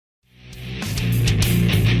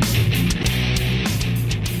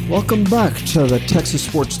Welcome back to the Texas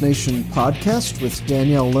Sports Nation podcast with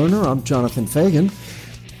Danielle Lerner. I'm Jonathan Fagan.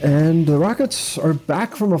 And the Rockets are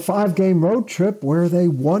back from a 5-game road trip where they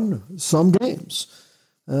won some games.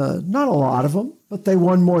 Not a lot of them, but they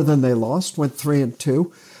won more than they lost, went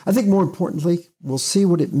 3-2. I think more importantly, we'll see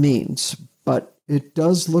what it means. But it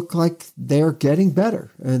does look like they're getting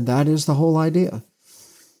better, and that is the whole idea.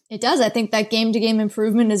 It does. I think that game-to-game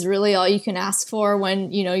improvement is really all you can ask for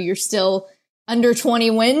when, you're still under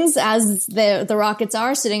 20 wins, as the Rockets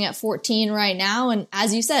are, sitting at 14 right now. And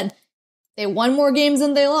as you said, they won more games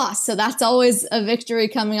than they lost. So that's always a victory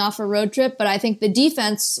coming off a road trip. But I think the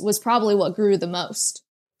defense was probably what grew the most.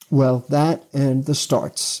 Well, that and the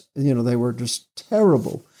starts. They were just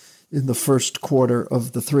terrible in the first quarter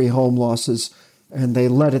of the 3 home losses. And they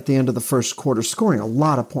led at the end of the first quarter, scoring a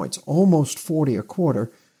lot of points, almost 40 a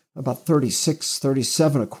quarter. About 36,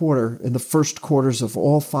 37 a quarter in the first quarters of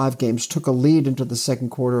all 5 games, took a lead into the second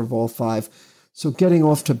quarter of all 5. So getting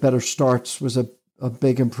off to better starts was a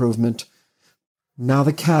big improvement. Now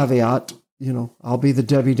the caveat, I'll be the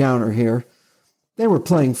Debbie Downer here. They were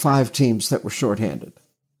playing 5 teams that were shorthanded.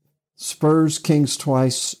 Spurs, Kings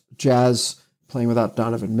twice, Jazz playing without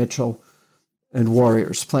Donovan Mitchell, and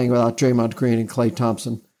Warriors playing without Draymond Green and Klay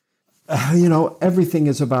Thompson. Everything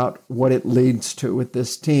is about what it leads to with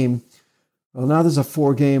this team. Well, now there's a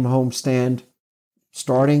 4-game homestand,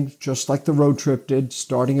 starting just like the road trip did,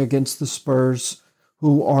 starting against the Spurs,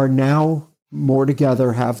 who are now more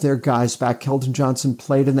together, have their guys back. Keldon Johnson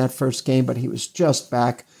played in that first game, but he was just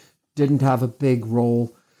back, didn't have a big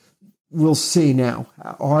role. We'll see now.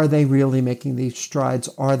 Are they really making these strides?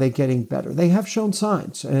 Are they getting better? They have shown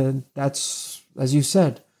signs, and that's, as you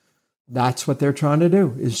said, that's what they're trying to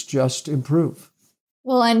do, is just improve.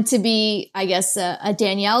 Well, and to be, I guess, a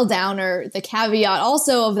Danielle Downer, the caveat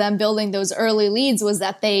also of them building those early leads was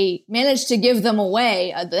that they managed to give them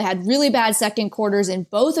away. They had really bad second quarters in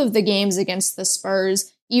both of the games against the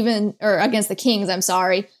Spurs, against the Kings,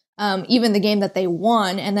 even the game that they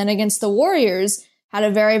won. And then against the Warriors, had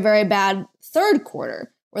a very, very bad third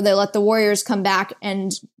quarter where they let the Warriors come back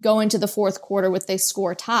and go into the fourth quarter with a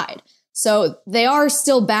score tied. So they are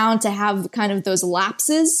still bound to have kind of those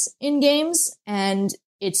lapses in games, and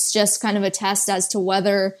it's just kind of a test as to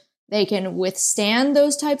whether they can withstand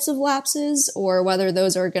those types of lapses or whether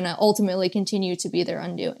those are going to ultimately continue to be their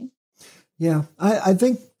undoing. Yeah, I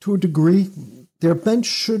think to a degree, their bench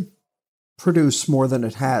should produce more than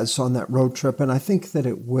it has on that road trip, and I think that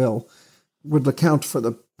it will, would account for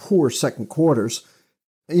the poor second quarters.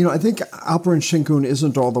 I think Alperen Şengün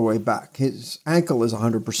isn't all the way back. His ankle is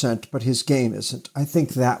 100%, but his game isn't. I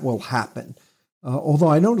think that will happen. Although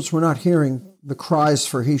I notice we're not hearing the cries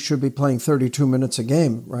for he should be playing 32 minutes a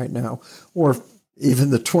game right now, or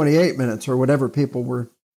even the 28 minutes or whatever people were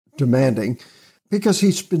demanding, because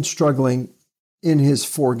he's been struggling in his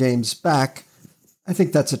 4 games back. I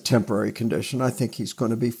think that's a temporary condition. I think he's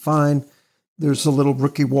going to be fine. There's a little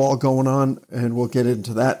rookie wall going on, and we'll get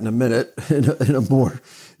into that in a minute in a more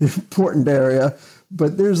important area.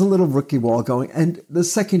 But there's a little rookie wall going, and the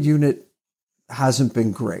second unit hasn't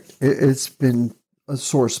been great. It's been a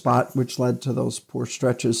sore spot, which led to those poor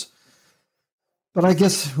stretches. But I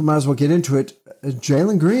guess we might as well get into it.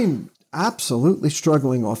 Jalen Green, absolutely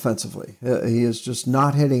struggling offensively. He is just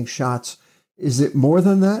not hitting shots. Is it more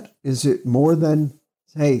than that? Is it more than,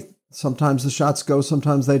 hey, sometimes the shots go,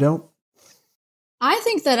 sometimes they don't? I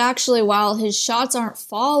think that actually, while his shots aren't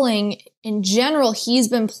falling, in general, he's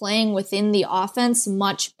been playing within the offense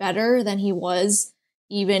much better than he was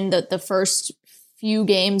even the first few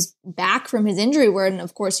games back from his injury, where, and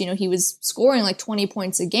of course, he was scoring like 20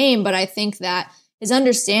 points a game. But I think that his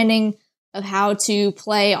understanding of how to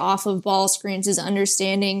play off of ball screens, his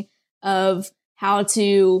understanding of how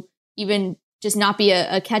to even just not be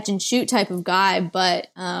a catch and shoot type of guy, but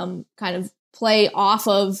kind of play off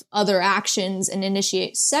of other actions and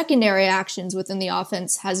initiate secondary actions within the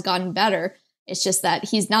offense has gotten better. It's just that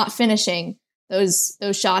he's not finishing those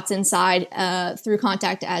shots inside through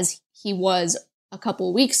contact as he was a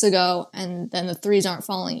couple weeks ago, and then the threes aren't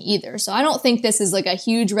falling either. So I don't think this is like a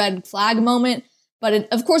huge red flag moment, but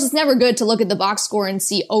of course it's never good to look at the box score and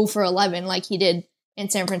see 0 for 11 like he did in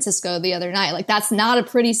San Francisco the other night. Like, that's not a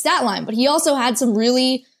pretty stat line, but he also had some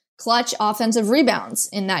really clutch offensive rebounds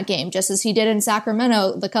in that game, just as he did in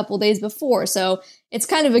Sacramento the couple days before. So it's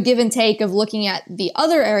kind of a give and take of looking at the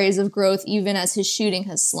other areas of growth, even as his shooting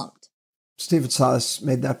has slumped. Stephen Silas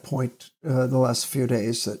made that point the last few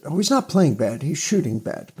days that, he's not playing bad, he's shooting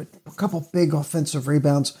bad, but a couple big offensive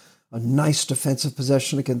rebounds, a nice defensive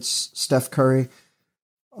possession against Steph Curry.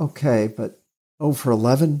 Okay, but 0 for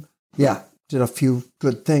 11? Yeah, did a few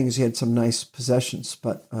good things. He had some nice possessions,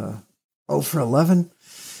 but 0 for 11,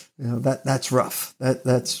 that's rough.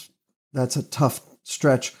 That's a tough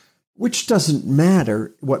stretch, which doesn't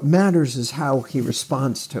matter. What matters is how he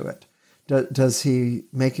responds to it. Does he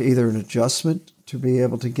make either an adjustment to be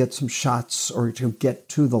able to get some shots or to get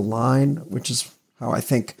to the line, which is how I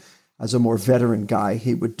think as a more veteran guy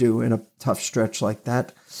he would do in a tough stretch like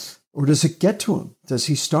that? Or does it get to him? Does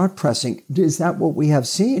he start pressing? Is that what we have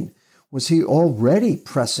seen? Was he already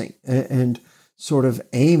pressing and sort of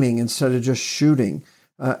aiming instead of just shooting?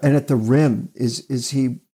 And at the rim, is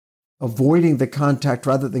he avoiding the contact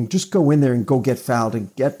rather than just go in there and go get fouled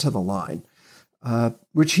and get to the line,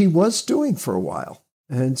 which he was doing for a while.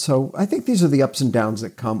 And so I think these are the ups and downs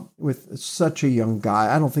that come with such a young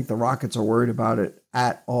guy. I don't think the Rockets are worried about it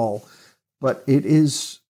at all, but it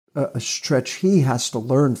is a stretch he has to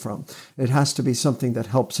learn from. It has to be something that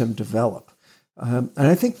helps him develop. And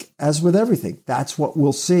I think, as with everything, that's what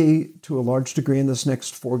we'll see to a large degree in this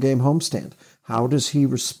next 4-game homestand. How does he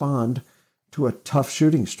respond to a tough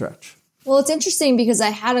shooting stretch? Well, it's interesting because I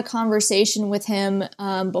had a conversation with him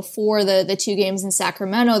before the 2 games in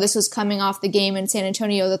Sacramento. This was coming off the game in San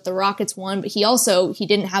Antonio that the Rockets won, but he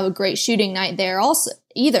didn't have a great shooting night there also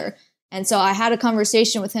either. And so I had a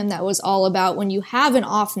conversation with him that was all about when you have an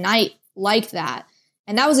off night like that.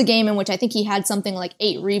 And that was a game in which I think he had something like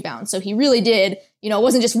 8 rebounds. So he really did, it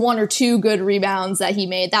wasn't just 1 or 2 good rebounds that he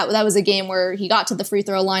made. That was a game where he got to the free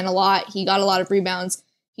throw line a lot. He got a lot of rebounds.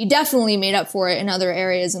 He definitely made up for it in other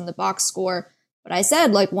areas in the box score. But I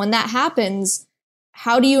said, when that happens,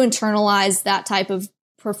 how do you internalize that type of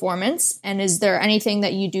performance? And is there anything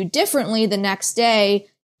that you do differently the next day,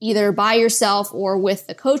 either by yourself or with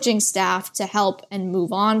the coaching staff, to help and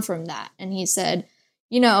move on from that? And he said,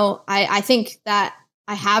 I think that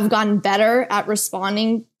I have gotten better at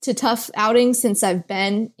responding to tough outings since I've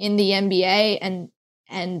been in the NBA.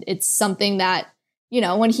 And it's something that,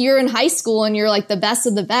 when you're in high school and you're like the best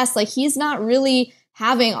of the best, he's not really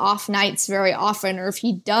having off nights very often. Or if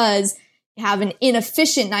he does have an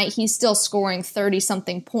inefficient night, he's still scoring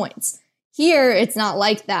 30-something points. Here, it's not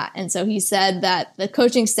like that. And so he said that the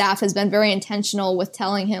coaching staff has been very intentional with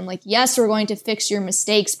telling him, yes, we're going to fix your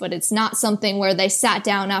mistakes, but it's not something where they sat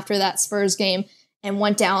down after that Spurs game and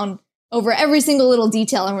went down over every single little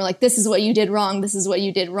detail and were like, this is what you did wrong, this is what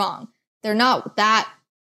you did wrong. They're not that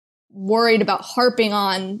worried about harping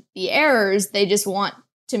on the errors. They just want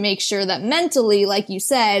to make sure that mentally, like you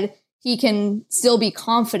said, he can still be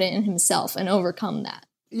confident in himself and overcome that.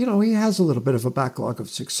 He has a little bit of a backlog of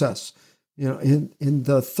success. In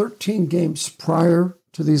the 13 games prior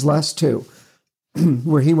to these last 2,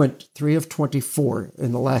 where he went 3 of 24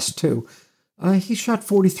 in the last 2, he shot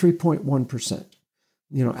 43.1%,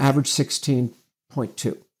 average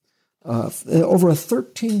 16.2 over a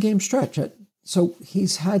 13-game stretch. So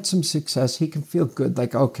he's had some success. He can feel good,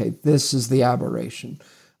 okay, this is the aberration.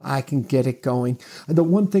 I can get it going. And the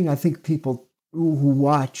one thing I think people who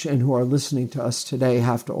watch and who are listening to us today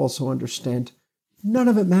have to also understand, none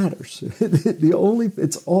of it matters.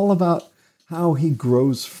 It's all about how he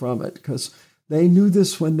grows from it, because they knew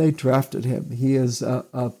this when they drafted him. He is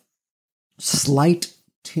a slight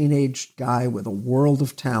teenage guy with a world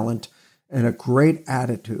of talent and a great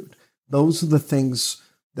attitude. Those are the things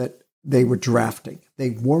that they were drafting. They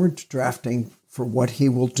weren't drafting for what he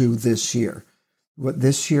will do this year. What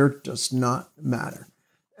this year does not matter.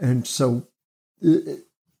 And so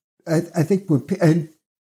I think and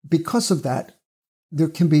because of that, there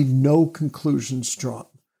can be no conclusions drawn.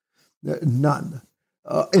 None.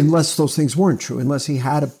 Unless those things weren't true, unless he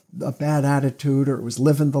had a bad attitude or was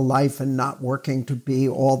living the life and not working to be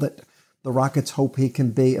all that the Rockets hope he can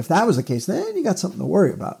be. If that was the case, then you got something to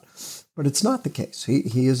worry about. But it's not the case.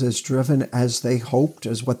 He is as driven as they hoped,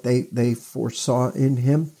 as what they foresaw in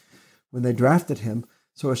him when they drafted him.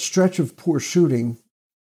 So a stretch of poor shooting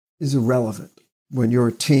is irrelevant when you're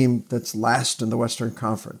a team that's last in the Western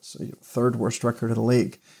Conference, 3rd worst record in the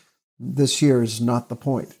league. This year is not the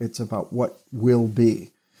point. It's about what will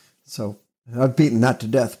be. So I've beaten that to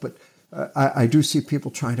death, but I do see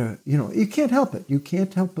people trying to, you can't help it. You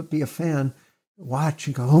can't help but be a fan, watch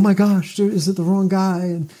and go, oh my gosh, is it the wrong guy?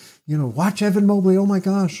 And, watch Evan Mobley, oh my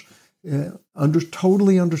gosh.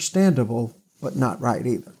 Totally understandable, but not right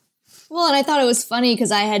either. Well, and I thought it was funny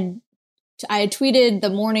because I had tweeted the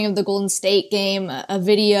morning of the Golden State game a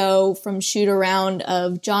video from shoot around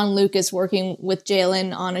of John Lucas working with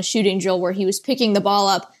Jalen on a shooting drill where he was picking the ball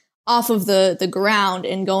up off of the ground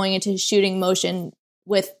and going into his shooting motion,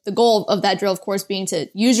 with the goal of that drill, of course, being to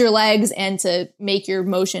use your legs and to make your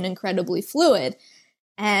motion incredibly fluid.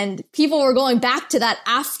 And people were going back to that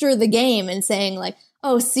after the game and saying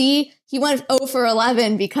oh, see, he went 0 for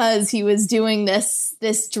 11 because he was doing this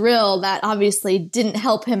drill that obviously didn't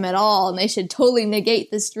help him at all, and they should totally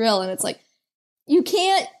negate this drill. And it's like, you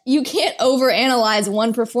can't overanalyze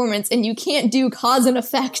one performance, and you can't do cause and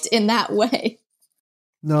effect in that way.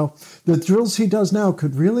 No, the drills he does now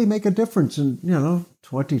could really make a difference in,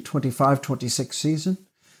 25, 26 season.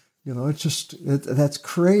 That's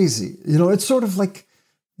crazy. It's sort of like,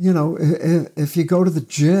 if you go to the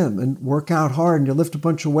gym and work out hard and you lift a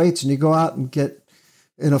bunch of weights and you go out and get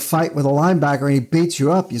in a fight with a linebacker and he beats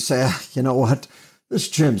you up, you say, you know what, this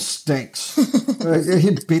gym stinks.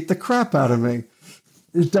 He'd beat the crap out of me.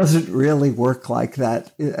 It doesn't really work like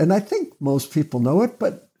that. And I think most people know it,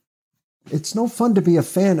 but it's no fun to be a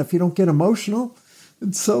fan if you don't get emotional.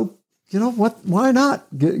 And so, what? Why not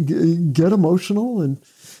get emotional and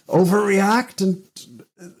overreact? And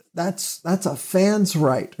that's a fan's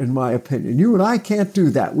right, in my opinion. You and I can't do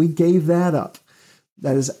that. We gave that up.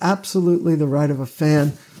 That is absolutely the right of a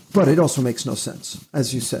fan, but it also makes no sense.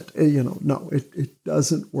 As you said, no, it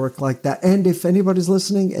doesn't work like that. And if anybody's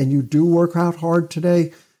listening and you do work out hard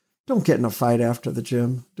today, don't get in a fight after the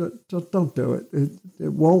gym. Don't do it.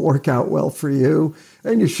 It won't work out well for you,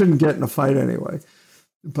 and you shouldn't get in a fight anyway.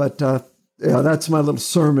 But that's my little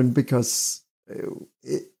sermon, because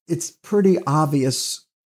it's pretty obvious,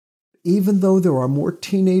 even though there are more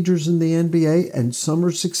teenagers in the NBA and some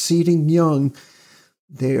are succeeding young,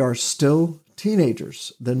 they are still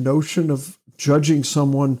teenagers. The notion of judging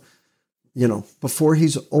someone, before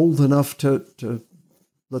he's old enough to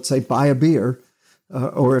let's say, buy a beer,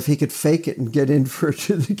 or if he could fake it and get in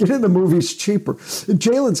the movies cheaper. In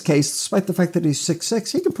Jalen's case, despite the fact that he's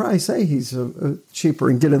 6'6", he could probably say he's cheaper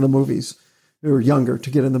and get in the movies, or younger to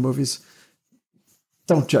get in the movies.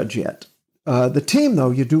 Don't judge yet. The team,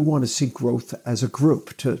 though, you do want to see growth as a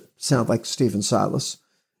group, to sound like Stephen Silas.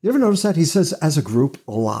 You ever notice that? He says as a group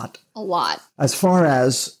a lot. A lot. As far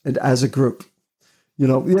as and as a group.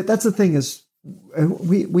 That's the thing is,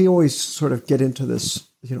 we always sort of get into this,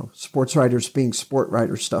 sports writers being sport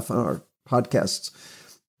writers stuff on our podcasts.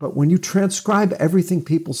 But when you transcribe everything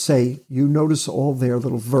people say, you notice all their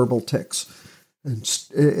little verbal tics. And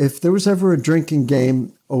if there was ever a drinking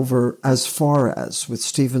game over as far as with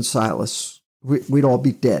Stephen Silas, we'd all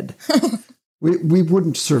be dead. we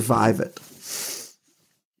wouldn't survive it.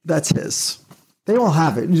 That's his. They all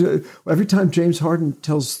have it. Every time James Harden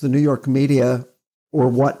tells the New York media or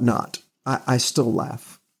whatnot, I still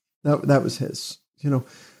laugh. That was his.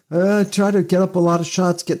 Try to get up a lot of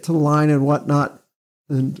shots, get to the line and whatnot.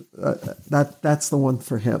 And that's the one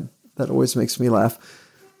for him. That always makes me laugh.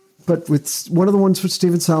 But with one of the ones with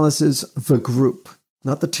Stephen Silas is the group,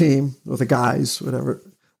 not the team or the guys, whatever,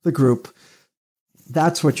 the group.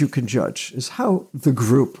 That's what you can judge, is how the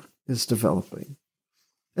group is developing.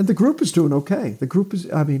 And the group is doing okay. The group is,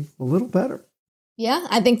 a little better. Yeah,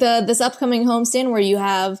 I think this upcoming homestand where you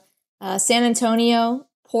have San Antonio,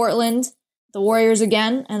 Portland, the Warriors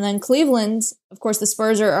again, and then Cleveland. Of course, the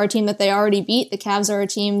Spurs are a team that they already beat. The Cavs are a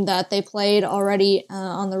team that they played already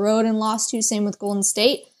on the road and lost to. Same with Golden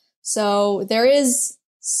State. So there is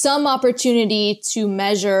some opportunity to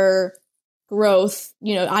measure growth.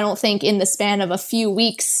 I don't think in the span of a few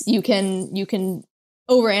weeks you can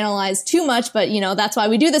overanalyze too much, but that's why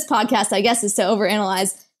we do this podcast, I guess, is to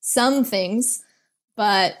overanalyze some things.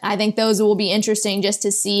 But I think those will be interesting just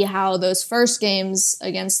to see how those first games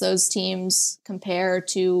against those teams compare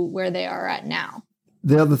to where they are at now.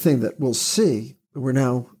 The other thing that we'll see, we're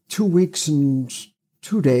now 2 weeks and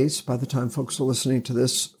 2 days by the time folks are listening to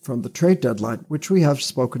this from the trade deadline, which we have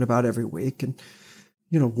spoken about every week. And,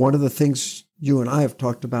 one of the things you and I have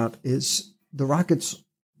talked about is the Rockets,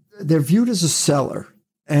 they're viewed as a seller.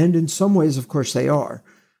 And in some ways, of course, they are.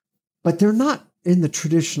 But they're not in the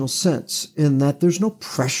traditional sense, in that there's no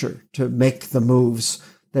pressure to make the moves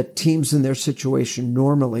that teams in their situation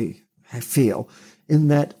normally feel, in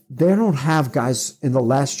that they don't have guys in the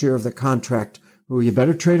last year of the contract who you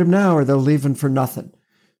better trade them now or they're leaving for nothing.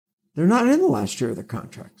 They're not in the last year of the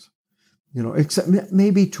contracts, except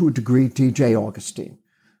maybe to a degree DJ Augustine,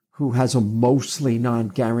 who has a mostly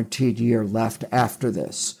non-guaranteed year left after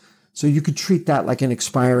this. So you could treat that like an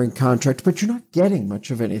expiring contract, but you're not getting much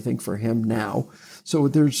of anything for him now. So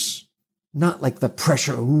there's not like the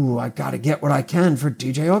pressure, I got to get what I can for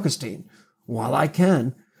DJ Augustine while I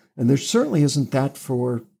can. And there certainly isn't that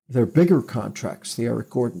for their bigger contracts, the Eric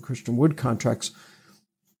Gordon, Christian Wood contracts.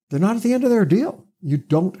 They're not at the end of their deal. You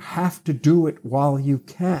don't have to do it while you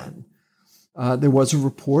can. There was a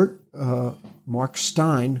report, Mark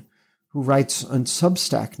Stein, who writes on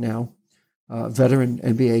Substack now, veteran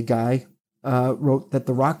NBA guy, wrote that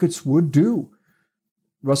the Rockets would do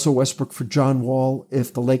Russell Westbrook for John Wall.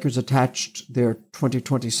 If the Lakers attached their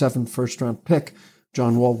 2027 first-round pick,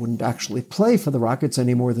 John Wall wouldn't actually play for the Rockets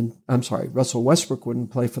any more than, Russell Westbrook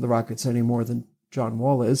wouldn't play for the Rockets any more than John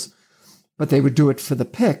Wall is, but they would do it for the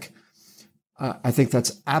pick. I think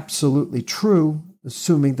that's absolutely true,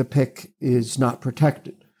 assuming the pick is not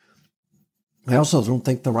protected. I also don't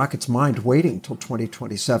think the Rockets mind waiting till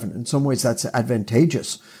 2027. In some ways, that's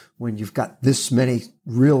advantageous when you've got this many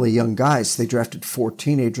really young guys. They drafted 4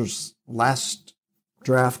 teenagers last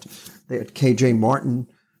draft. They had KJ Martin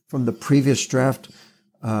from the previous draft.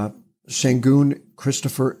 Sengun,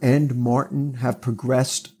 Christopher, and Martin have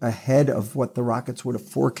progressed ahead of what the Rockets would have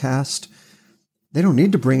forecast. They don't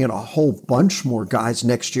need to bring in a whole bunch more guys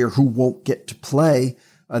next year who won't get to play.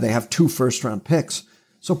 They have 2 first-round picks.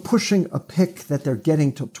 So pushing a pick that they're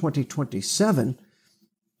getting till 2027,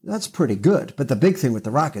 that's pretty good. But the big thing with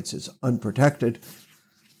the Rockets is unprotected.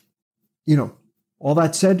 All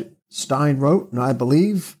that said, Stein wrote, and I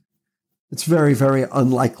believe it's very, very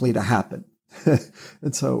unlikely to happen.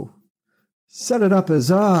 And so set it up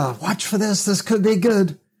as, watch for this. This could be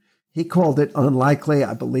good. He called it unlikely.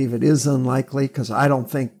 I believe it is unlikely because I don't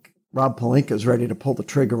think Rob Pelinka is ready to pull the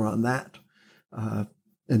trigger on that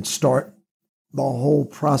and start the whole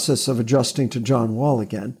process of adjusting to John Wall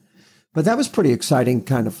again. But that was pretty exciting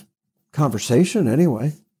kind of conversation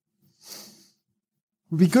anyway.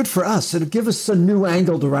 Would be good for us. It'll give us a new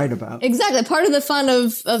angle to write about. Exactly. Part of the fun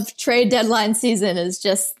of trade deadline season is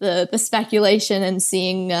just the speculation and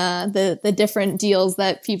seeing the different deals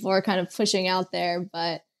that people are kind of pushing out there.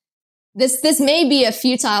 But this may be a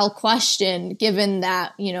futile question given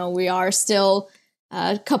that, we are still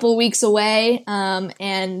a couple weeks away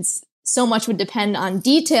and so much would depend on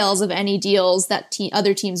details of any deals that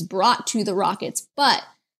other teams brought to the Rockets. But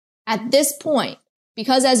at this point,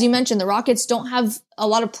 because as you mentioned, the Rockets don't have a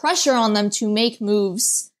lot of pressure on them to make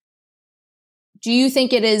moves, do you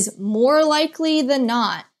think it is more likely than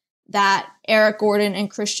not that Eric Gordon and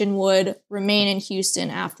Christian Wood remain in Houston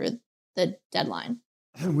after the deadline?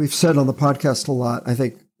 We've said on the podcast a lot, I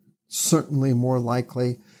think certainly more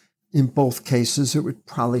likely in both cases, it would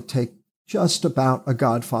probably take just about a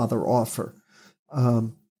Godfather offer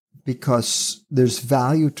because there's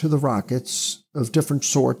value to the Rockets of different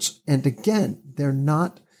sorts. And again, they're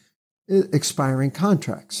not expiring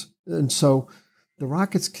contracts. And so the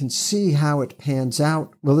Rockets can see how it pans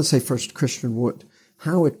out. Well, let's say first Christian Wood,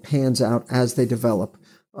 how it pans out as they develop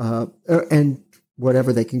and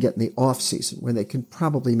whatever they can get in the offseason when they can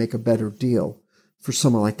probably make a better deal for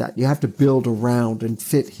someone like that. You have to build around and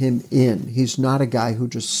fit him in. He's not a guy who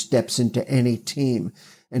just steps into any team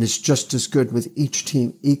and is just as good with each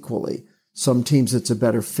team equally. Some teams it's a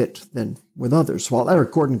better fit than with others. While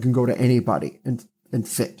Eric Gordon can go to anybody and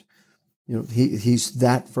fit. He's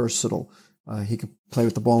that versatile. He can play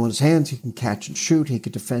with the ball in his hands. He can catch and shoot. He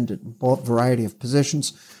could defend it in a variety of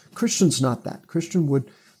positions. Christian's not that. Christian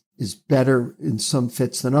Wood is better in some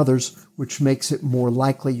fits than others, which makes it more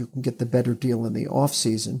likely you can get the better deal in the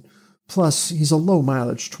offseason. Plus, he's a low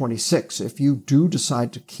mileage 26. If you do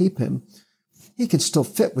decide to keep him, he can still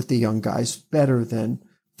fit with the young guys better than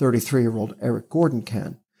 33-year-old Eric Gordon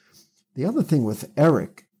can. The other thing with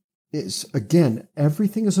Eric is, again,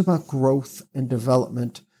 everything is about growth and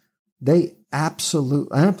development. They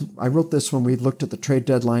absolutely, I wrote this when we looked at the trade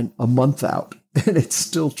deadline a month out, and it's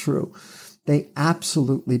still true. They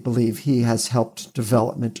absolutely believe he has helped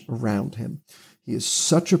development around him. He is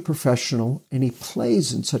such a professional, and he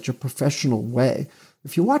plays in such a professional way.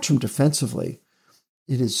 If you watch him defensively,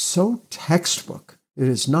 it is so textbook. It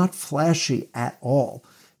is not flashy at all.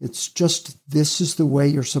 It's just, this is the way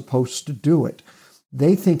you're supposed to do it.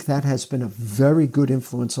 They think that has been a very good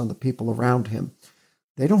influence on the people around him.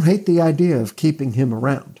 They don't hate the idea of keeping him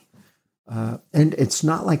around. And it's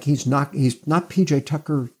not like he's not PJ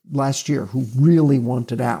Tucker last year who really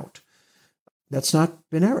wanted out. That's not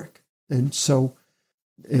been Eric. And so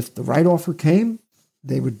if the right offer came,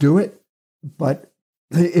 they would do it. But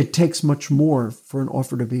it takes much more for an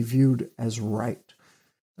offer to be viewed as right.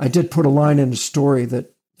 I did put a line in a story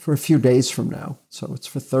that for a few days from now, so it's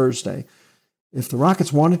for Thursday, if the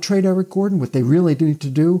Rockets want to trade Eric Gordon, what they really need to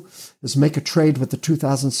do is make a trade with the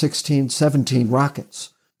 2016-17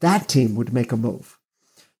 Rockets. That team would make a move.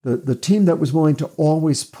 The team that was willing to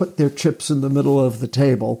always put their chips in the middle of the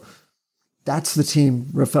table, that's the team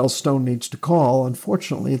Rafael Stone needs to call.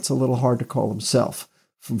 Unfortunately, it's a little hard to call himself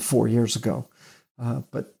from 4 years ago.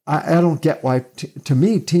 But I don't get why, to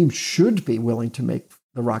me, teams should be willing to make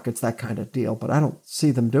the Rockets that kind of deal, but I don't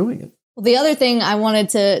see them doing it. Well, the other thing I wanted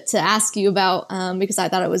to ask you about, because I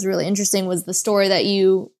thought it was really interesting, was the story that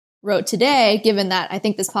you wrote today, given that I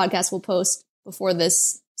think this podcast will post before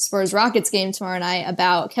this Spurs Rockets game tomorrow night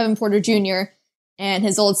about Kevin Porter Jr. and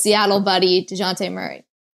his old Seattle buddy, DeJounte Murray.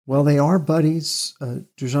 Well, they are buddies.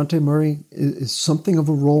 DeJounte Murray is something of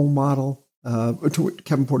a role model, to what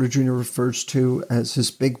Kevin Porter Jr. refers to as his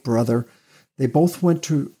big brother. They both went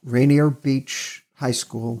to Rainier Beach High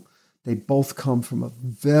School. They both come from a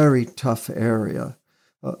very tough area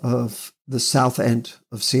of the south end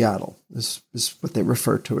of Seattle. This is what they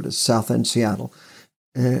refer to it as, South End Seattle.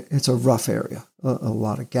 It's a rough area, a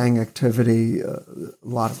lot of gang activity, a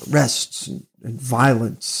lot of arrests and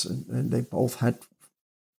violence, and they both had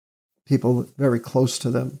people very close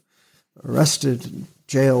to them arrested and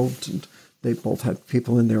jailed, and they both had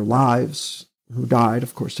people in their lives who died.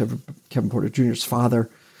 Of course, Kevin Porter Jr.'s father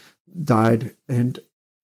died, and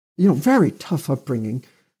very tough upbringing.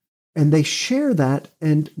 And they share that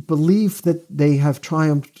and believe that they have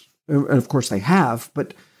triumphed, and of course they have,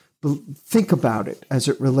 but think about it as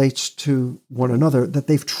it relates to one another, that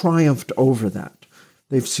they've triumphed over that.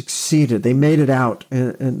 They've succeeded. They made it out,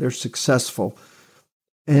 and they're successful.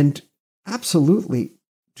 And absolutely,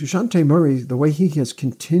 DeJounte Murray, the way he has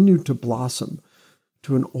continued to blossom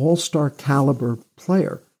to an all-star caliber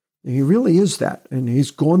player, and he really is that. And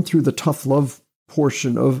he's gone through the tough love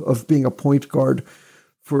portion of being a point guard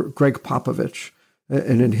for Greg Popovich,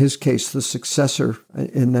 and in his case, the successor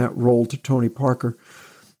in that role to Tony Parker.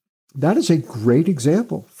 That is a great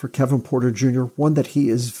example for Kevin Porter Jr., one that he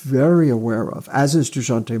is very aware of, as is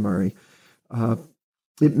DeJounte Murray.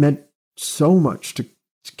 It meant so much to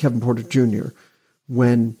Kevin Porter Jr.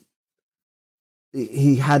 when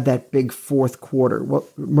he had that big fourth quarter. Well,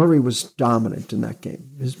 Murray was dominant in that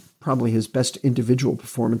game. Probably his best individual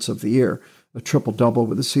performance of the year, a triple-double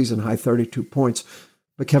with a season-high 32 points.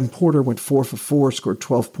 But Kevin Porter went 4 for 4, scored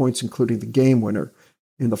 12 points, including the game winner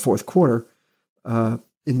in the fourth quarter.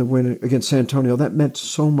 In the win against San Antonio, that meant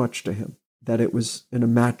so much to him that it was in a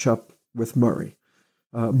matchup with Murray,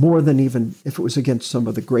 more than even if it was against some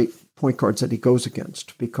of the great point guards that he goes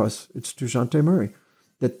against, because it's DeJounte Murray,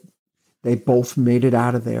 that they both made it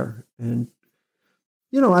out of there. And,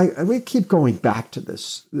 we keep going back to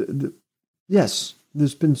this. Yes,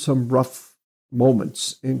 there's been some rough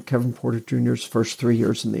moments in Kevin Porter Jr.'s first 3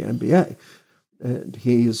 years in the NBA, and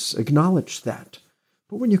he's acknowledged that.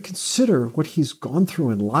 But when you consider what he's gone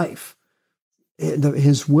through in life,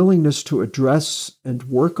 his willingness to address and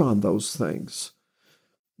work on those things,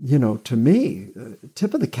 to me,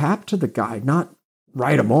 tip of the cap to the guy, not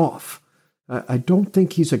write him off. I don't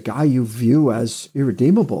think he's a guy you view as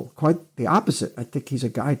irredeemable. Quite the opposite. I think he's a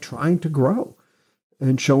guy trying to grow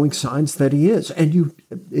and showing signs that he is. And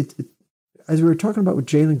as we were talking about with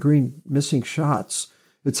Jalen Green missing shots,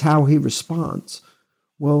 it's how he responds.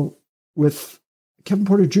 Well, with Kevin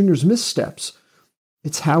Porter Jr.'s missteps,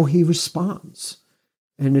 it's how he responds.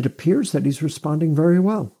 And it appears that he's responding very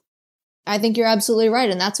well. I think you're absolutely right.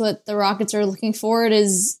 And that's what the Rockets are looking forward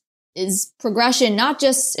is progression, not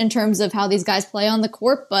just in terms of how these guys play on the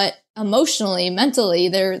court, but emotionally, mentally,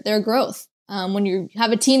 their growth. When you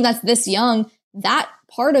have a team that's this young, that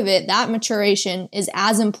part of it, that maturation is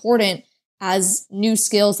as important as new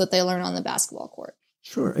skills that they learn on the basketball court.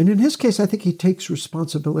 Sure. And in his case, I think he takes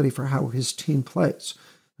responsibility for how his team plays.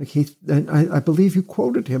 And I believe you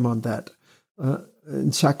quoted him on that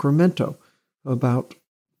in Sacramento about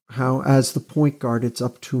how, as the point guard, it's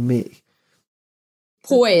up to me.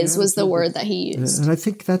 Poise was the word that he used. And I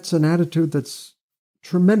think that's an attitude that's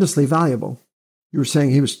tremendously valuable. You were saying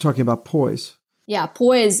he was talking about poise. Yeah,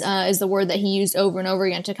 poise is the word that he used over and over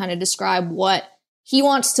again to kind of describe what he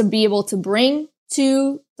wants to be able to bring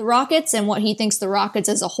to the Rockets and what he thinks the Rockets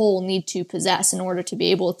as a whole need to possess in order to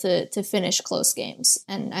be able to finish close games.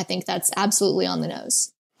 And I think that's absolutely on the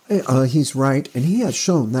nose. He's right, and he has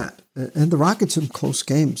shown that. And the Rockets in close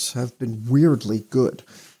games have been weirdly good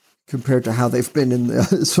compared to how they've been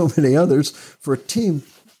in so many others. For a team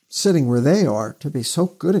sitting where they are to be so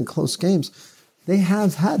good in close games, they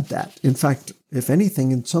have had that. In fact, if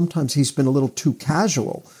anything, and sometimes he's been a little too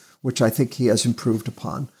casual, which I think he has improved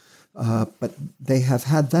upon. But they have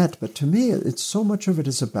had that. But to me, it's so much of it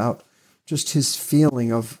is about just his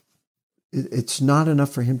feeling of it's not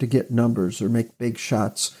enough for him to get numbers or make big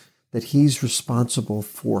shots, that he's responsible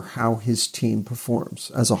for how his team performs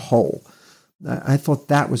as a whole. I thought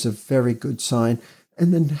that was a very good sign.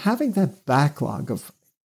 And then having that backlog of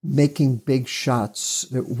making big shots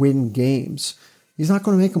that win games, he's not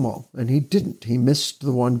going to make them all. And he didn't. He missed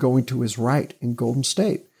the one going to his right in Golden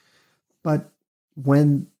State. But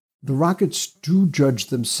when the Rockets do judge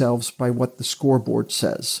themselves by what the scoreboard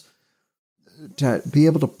says, to be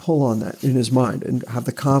able to pull on that in his mind and have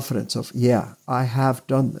the confidence of, yeah, I have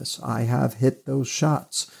done this. I have hit those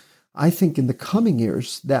shots. I think in the coming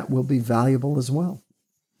years, that will be valuable as well.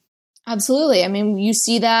 Absolutely. I mean, you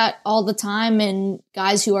see that all the time in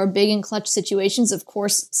guys who are big in clutch situations. Of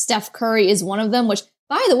course, Steph Curry is one of them, which,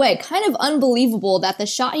 by the way, kind of unbelievable that the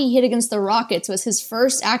shot he hit against the Rockets was his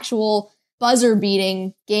first actual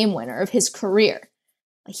buzzer-beating game winner of his career.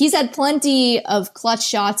 He's had plenty of clutch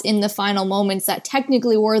shots in the final moments that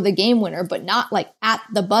technically were the game winner, but not like at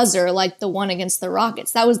the buzzer like the one against the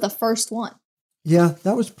Rockets. That was the first one. Yeah,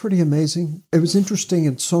 that was pretty amazing. It was interesting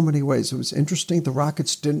in so many ways. It was interesting the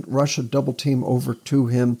Rockets didn't rush a double team over to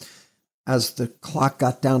him as the clock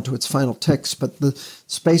got down to its final ticks, but the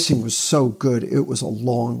spacing was so good. It was a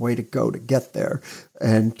long way to go to get there.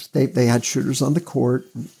 And they had shooters on the court.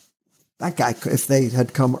 That guy, if they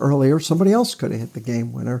had come earlier, somebody else could have hit the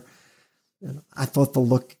game winner. And I thought the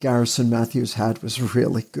look Garrison Matthews had was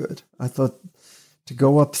really good. I thought to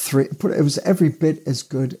go up 3, it was every bit as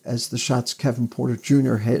good as the shots Kevin Porter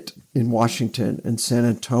Jr. hit in Washington and San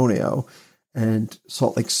Antonio and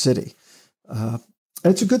Salt Lake City.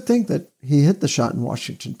 It's a good thing that he hit the shot in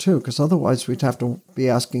Washington too, because otherwise we'd have to be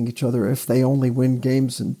asking each other if they only win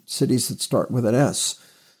games in cities that start with an S.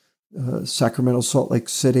 Sacramento, Salt Lake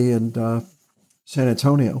City, and San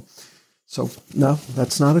Antonio. So, no,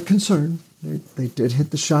 that's not a concern. They did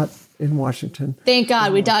hit the shot in Washington. Thank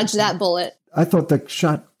God we dodged that bullet. I thought the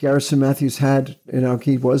shot Garrison Matthews had,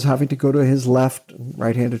 he was having to go to his left,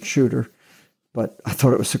 right-handed shooter, but I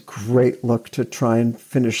thought it was a great look to try and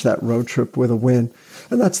finish that road trip with a win.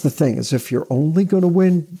 And that's the thing, is if you're only going to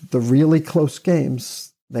win the really close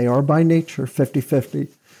games, they are by nature 50-50.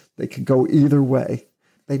 They could go either way.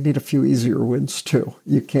 They need a few easier wins, too.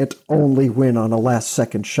 You can't only win on a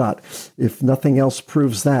last-second shot. If nothing else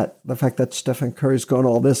proves that, the fact that Stephen Curry's gone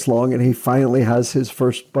all this long and he finally has his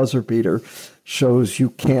first buzzer beater shows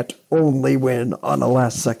you can't only win on a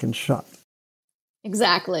last-second shot.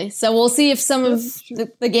 Exactly. So we'll see if some of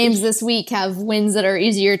the games this week have wins that are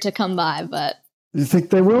easier to come by. But you think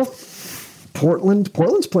they will?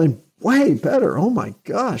 Portland's playing way better. Oh, my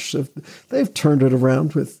gosh. They've turned it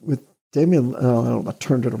around with Damian, I don't know,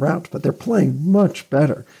 turned it around, but they're playing much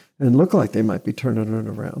better and look like they might be turning it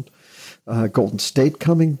around. Golden State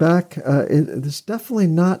coming back. It's definitely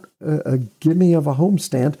not a gimme of a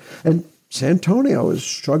homestand. And San Antonio is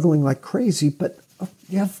struggling like crazy, but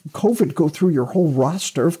you have COVID go through your whole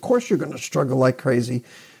roster. Of course you're going to struggle like crazy.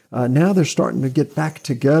 Now they're starting to get back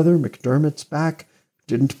together. McDermott's back.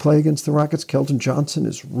 Didn't play against the Rockets. Keldon Johnson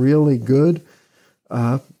is really good.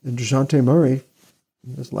 And DeJounte Murray,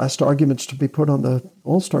 his last arguments to be put on the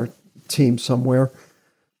All-Star team somewhere.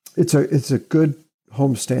 It's a good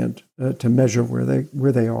homestand to measure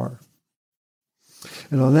where they are.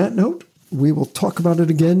 And on that note, we will talk about it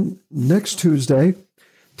again next Tuesday.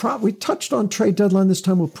 We touched on trade deadline this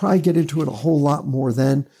time. We'll probably get into it a whole lot more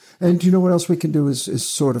then. And you know what else we can do is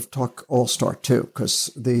sort of talk All-Star too, because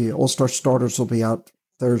the All-Star starters will be out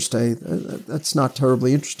Thursday. That's not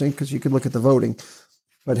terribly interesting because you could look at the voting.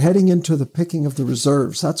 But heading into the picking of the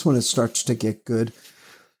reserves, that's when it starts to get good.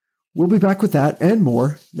 We'll be back with that and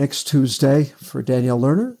more next Tuesday. For Danielle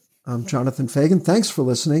Lerner, I'm Jonathan Fagan. Thanks for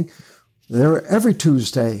listening. They're every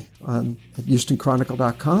Tuesday on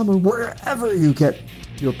HoustonChronicle.com or wherever you get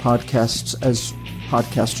your podcasts, as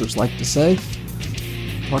podcasters like to say.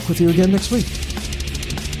 Talk with you again next week.